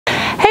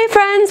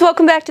friends,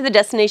 welcome back to the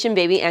Destination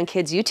Baby and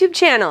Kids YouTube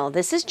channel.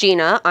 This is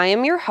Gina. I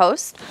am your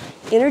host,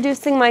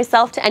 introducing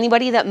myself to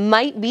anybody that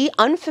might be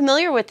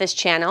unfamiliar with this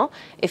channel.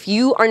 If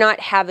you are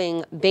not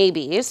having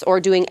babies or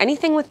doing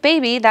anything with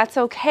baby, that's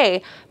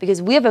okay,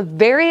 because we have a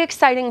very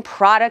exciting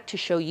product to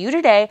show you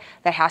today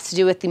that has to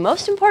do with the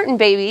most important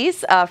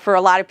babies for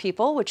a lot of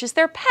people, which is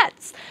their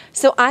pets.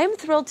 So I'm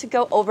thrilled to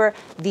go over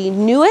the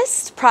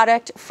newest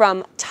product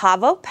from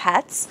Tavo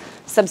Pets,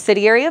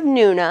 subsidiary of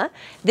NUNA.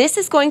 This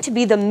is going to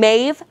be the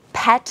Maeve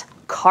Pet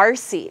Car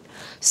Seat.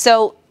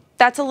 So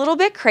that's a little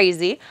bit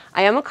crazy.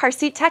 I am a car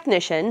seat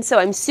technician, so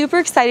I'm super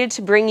excited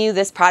to bring you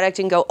this product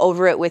and go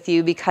over it with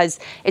you because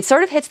it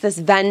sort of hits this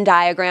Venn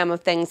diagram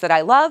of things that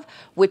I love,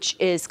 which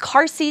is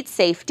car seat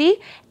safety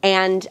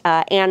and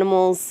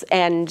animals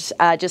and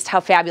just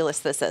how fabulous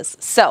this is.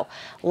 So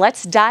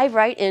let's dive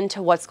right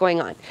into what's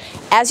going on.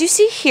 As you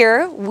see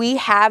here, we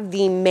have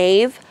the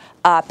Maeve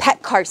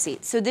Pet Car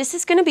Seat. So this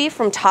is going to be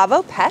from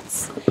Tavo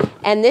Pets,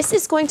 and this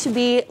is going to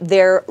be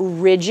their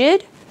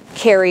rigid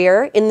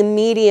carrier in the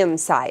medium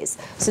size.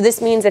 So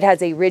this means it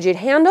has a rigid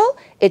handle.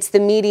 It's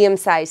the medium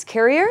size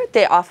carrier.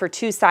 They offer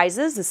two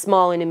sizes, a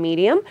small and a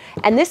medium,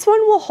 and this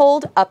one will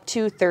hold up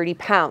to 30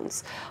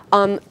 pounds.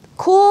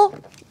 Cool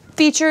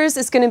features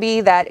is going to be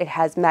that it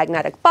has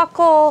magnetic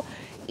buckle,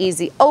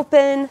 easy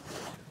open.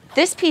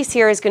 This piece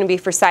here is going to be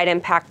for side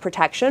impact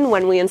protection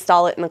when we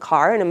install it in the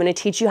car, and I'm going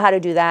to teach you how to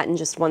do that in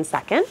just one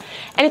second.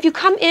 And if you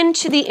come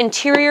into the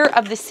interior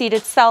of the seat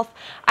itself,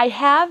 I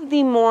have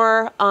the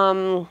more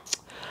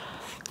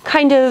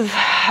kind of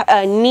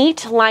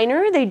neat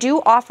liner. They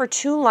do offer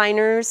two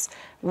liners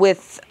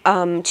with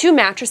two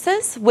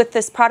mattresses with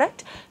this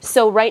product.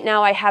 So right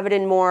now I have it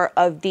in more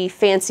of the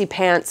fancy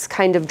pants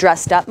kind of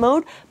dressed up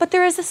mode, but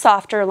there is a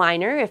softer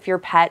liner if your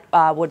pet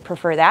would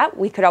prefer that.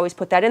 We could always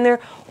put that in there,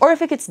 or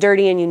if it gets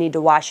dirty and you need to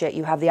wash it,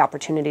 you have the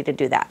opportunity to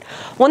do that.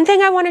 One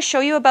thing I want to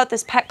show you about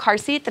this pet car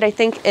seat that I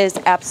think is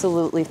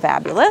absolutely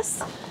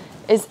fabulous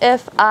is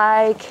if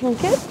I can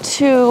get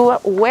to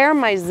where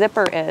my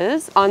zipper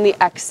is on the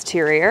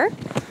exterior.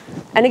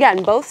 And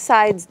again, both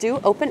sides do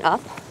open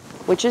up,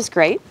 which is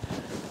great.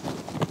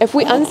 If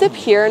we unzip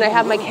here and I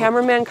have my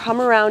cameraman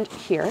come around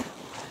here,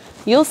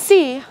 you'll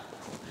see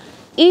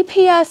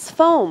EPS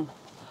foam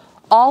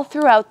all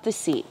throughout the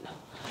seat.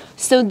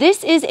 So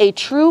this is a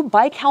true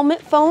bike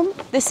helmet foam.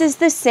 This is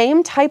the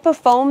same type of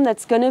foam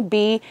that's going to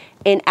be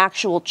in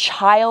actual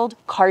child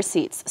car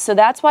seats. So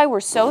that's why we're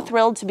so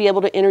thrilled to be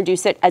able to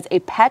introduce it as a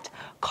pet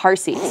car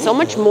seat. So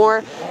much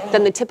more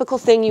than the typical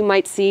thing you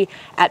might see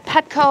at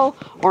Petco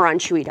or on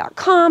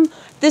Chewy.com.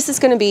 This is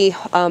going to be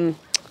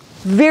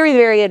very,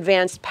 very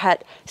advanced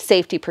pet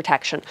safety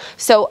protection.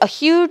 So a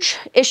huge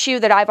issue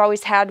that I've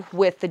always had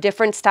with the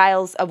different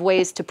styles of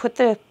ways to put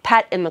the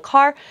pet in the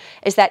car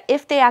is that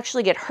if they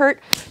actually get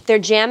hurt, they're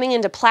jamming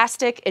into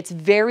plastic. It's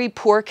very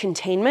poor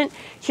containment.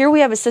 Here we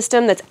have a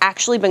system that's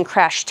actually been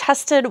crash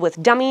tested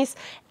with dummies,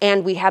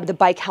 and we have the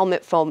bike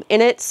helmet foam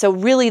in it. So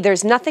really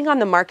there's nothing on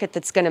the market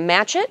that's going to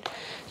match it.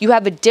 You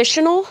have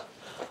additional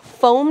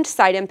foamed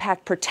side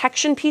impact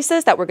protection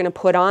pieces that we're going to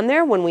put on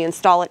there when we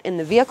install it in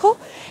the vehicle.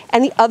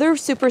 And the other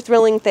super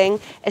thrilling thing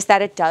is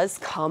that it does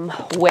come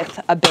with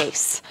a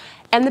base.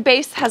 And the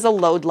base has a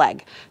load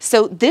leg.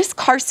 So this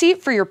car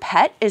seat for your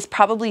pet is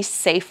probably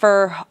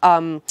safer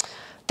than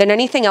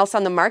anything else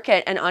on the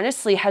market, and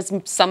honestly has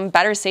some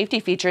better safety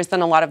features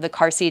than a lot of the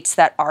car seats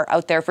that are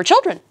out there for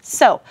children.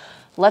 So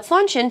let's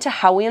launch into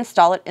how we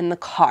install it in the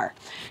car.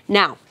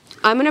 Now,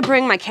 I'm going to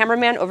bring my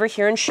cameraman over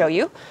here and show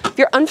you. If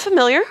you're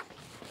unfamiliar,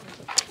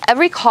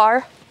 every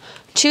car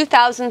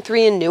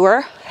 2003 and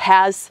newer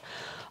has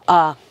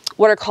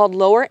what are called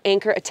lower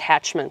anchor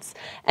attachments.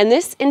 And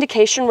this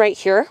indication right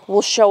here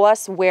will show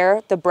us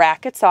where the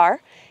brackets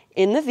are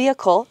in the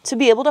vehicle to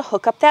be able to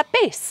hook up that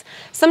base.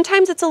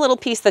 Sometimes it's a little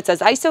piece that says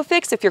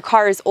ISOFIX. If your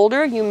car is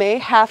older, you may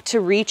have to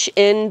reach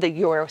in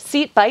your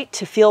seat bite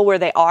to feel where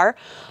they are.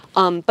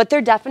 But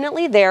they're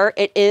definitely there.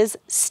 It is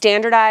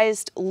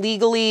standardized,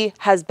 legally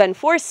has been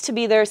forced to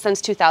be there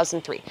since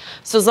 2003.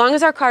 So as long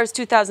as our car is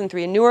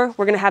 2003 and newer,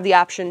 we're going to have the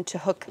option to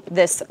hook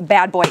this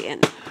bad boy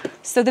in.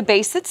 So the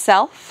base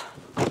itself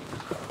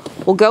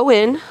will go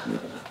in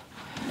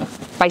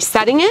by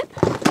setting it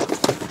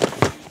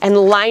and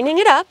lining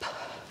it up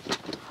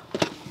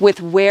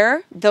with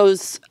where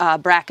those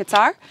brackets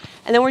are.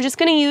 And then we're just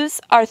going to use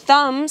our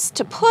thumbs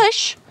to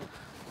push,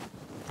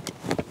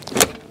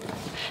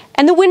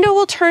 and the window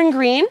will turn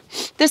green.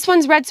 This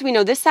one's red, so we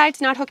know this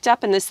side's not hooked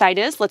up and this side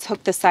is. Let's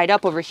hook this side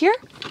up over here.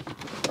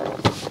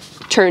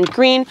 Turned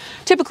green.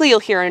 Typically you'll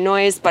hear a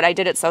noise, but I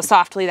did it so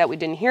softly that we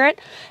didn't hear it.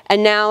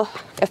 And now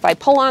if I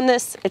pull on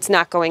this, it's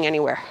not going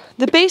anywhere.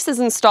 The base is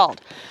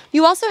installed.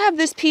 You also have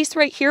this piece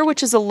right here,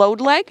 which is a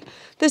load leg.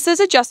 This is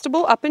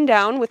adjustable up and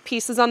down with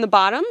pieces on the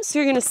bottom. So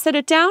you're going to sit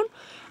it down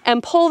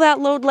and pull that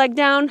load leg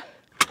down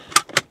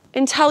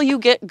until you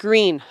get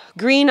green.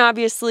 Green,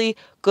 obviously,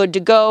 good to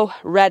go.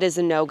 Red is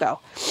a no-go.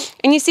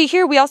 And you see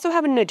here, we also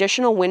have an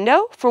additional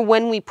window for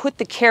when we put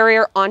the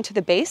carrier onto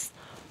the base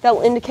that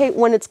will indicate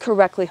when it's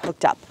correctly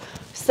hooked up.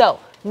 So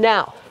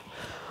now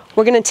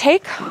we're going to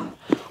take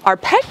our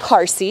pet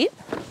car seat.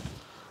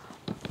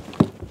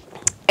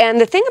 And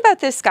the thing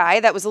about this guy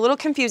that was a little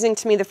confusing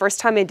to me the first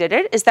time I did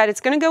it is that it's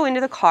going to go into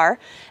the car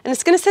and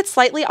it's going to sit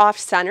slightly off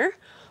center,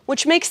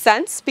 which makes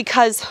sense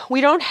because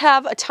we don't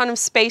have a ton of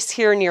space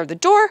here near the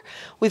door.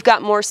 We've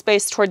got more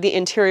space toward the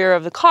interior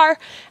of the car.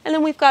 And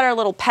then we've got our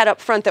little pet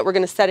up front that we're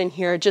going to set in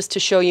here just to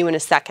show you in a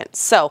second.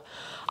 So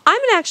I'm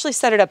going to actually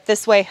set it up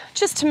this way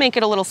just to make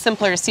it a little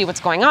simpler to see what's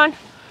going on.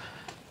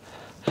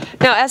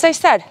 Now, as I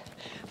said,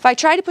 if I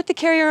try to put the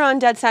carrier on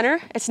dead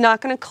center, it's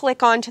not going to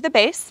click onto the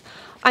base.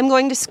 I'm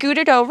going to scoot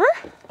it over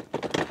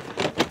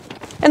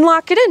and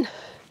lock it in.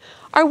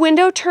 Our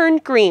window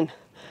turned green.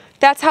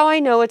 That's how I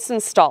know it's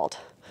installed.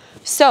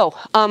 So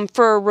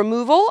for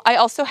removal, I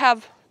also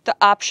have the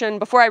option,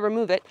 before I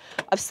remove it,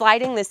 of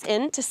sliding this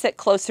in to sit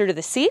closer to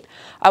the seat.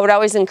 I would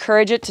always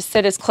encourage it to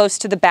sit as close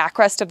to the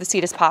backrest of the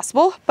seat as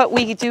possible, but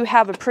we do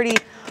have a pretty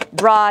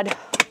broad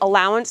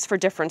allowance for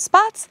different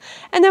spots.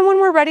 And then when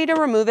we're ready to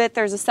remove it,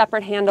 there's a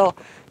separate handle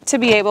to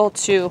be able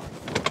to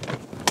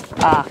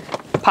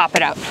pop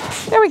it out.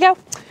 There we go.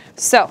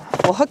 So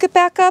we'll hook it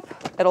back up.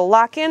 It'll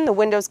lock in. The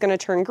window's going to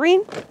turn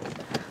green,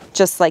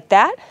 just like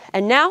that.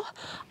 And now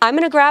I'm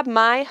going to grab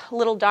my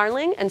little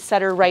darling and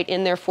set her right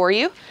in there for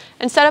you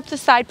and set up the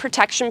side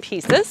protection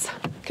pieces.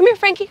 Come here,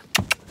 Frankie.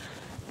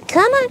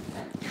 Come on.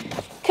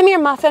 Come here,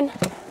 Muffin.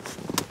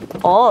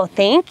 Oh,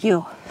 thank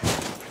you.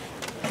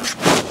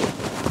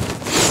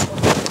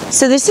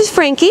 So this is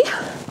Frankie.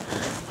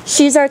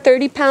 She's our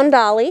 30-pound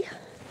dolly,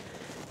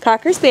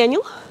 Cocker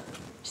Spaniel.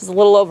 She's a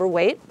little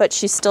overweight, but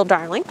she's still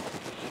darling.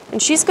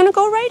 And she's gonna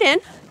go right in.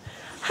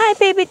 Hi,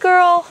 baby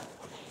girl.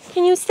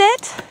 Can you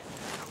sit?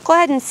 Go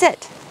ahead and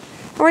sit.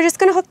 And we're just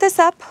gonna hook this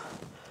up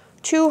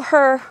to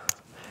her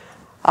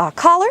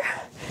collar.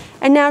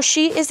 And now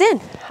she is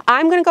in.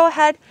 I'm gonna go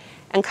ahead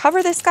and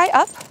cover this guy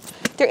up.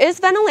 There is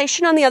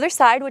ventilation on the other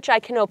side, which I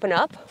can open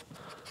up,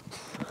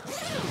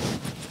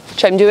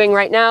 which I'm doing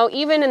right now.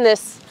 Even in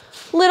this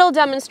little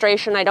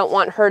demonstration, I don't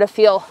want her to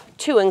feel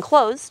too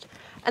enclosed.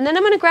 And then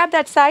I'm going to grab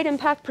that side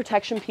impact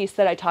protection piece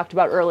that I talked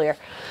about earlier.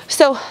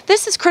 So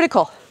this is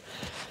critical.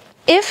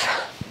 If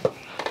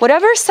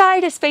whatever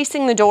side is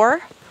facing the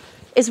door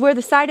is where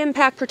the side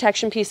impact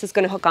protection piece is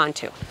going to hook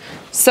onto.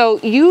 So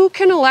you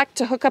can elect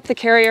to hook up the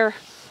carrier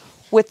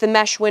with the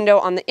mesh window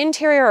on the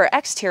interior or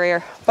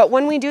exterior, but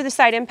when we do the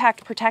side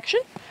impact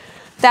protection,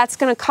 that's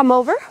going to come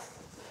over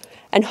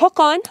and hook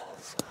on.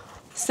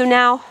 So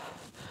now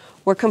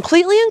we're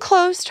completely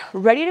enclosed,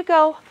 ready to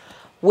go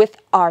with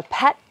our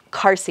pet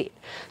car seat.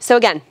 So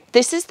again,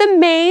 this is the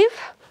Maeve,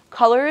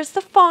 color is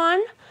the fawn,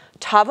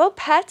 Tavo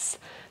Pets.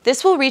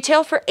 This will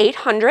retail for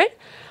 $800.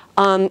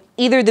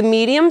 Either the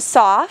medium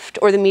soft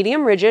or the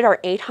medium rigid are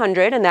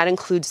 $800, and that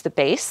includes the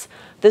base.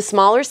 The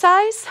smaller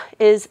size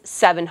is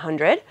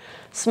 $700.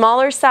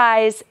 Smaller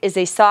size is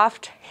a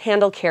soft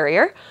handle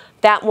carrier.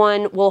 That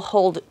one will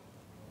hold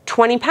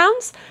 20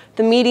 pounds.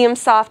 The medium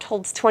soft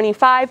holds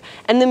 25,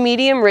 and the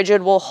medium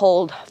rigid will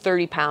hold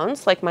 30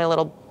 pounds, like my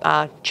little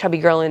chubby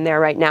girl in there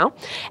right now.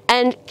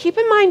 And keep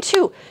in mind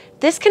too,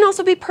 this can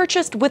also be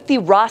purchased with the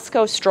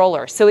Roscoe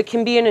stroller, so it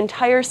can be an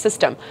entire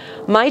system.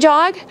 My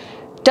dog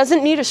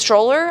doesn't need a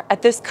stroller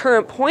at this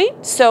current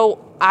point,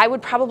 so I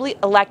would probably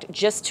elect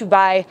just to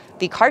buy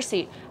the car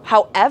seat.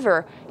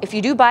 However, if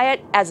you do buy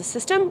it as a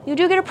system, you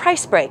do get a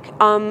price break.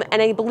 And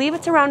I believe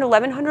it's around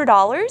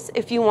 $1,100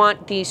 if you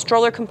want the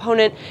stroller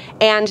component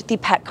and the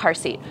pet car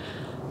seat.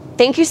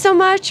 Thank you so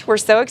much. We're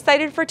so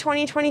excited for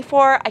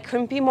 2024. I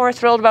couldn't be more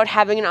thrilled about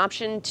having an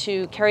option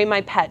to carry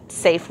my pet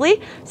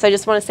safely. So I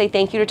just want to say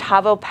thank you to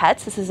Tavo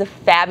Pets. This is a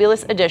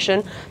fabulous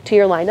addition to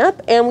your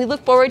lineup, and we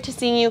look forward to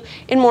seeing you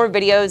in more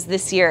videos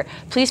this year.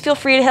 Please feel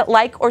free to hit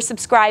like or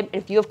subscribe.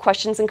 And if you have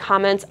questions and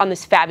comments on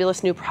this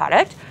fabulous new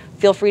product,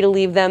 feel free to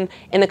leave them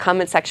in the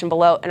comment section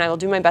below, and I will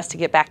do my best to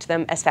get back to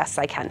them as fast as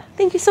I can.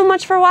 Thank you so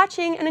much for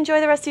watching, and enjoy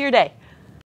the rest of your day.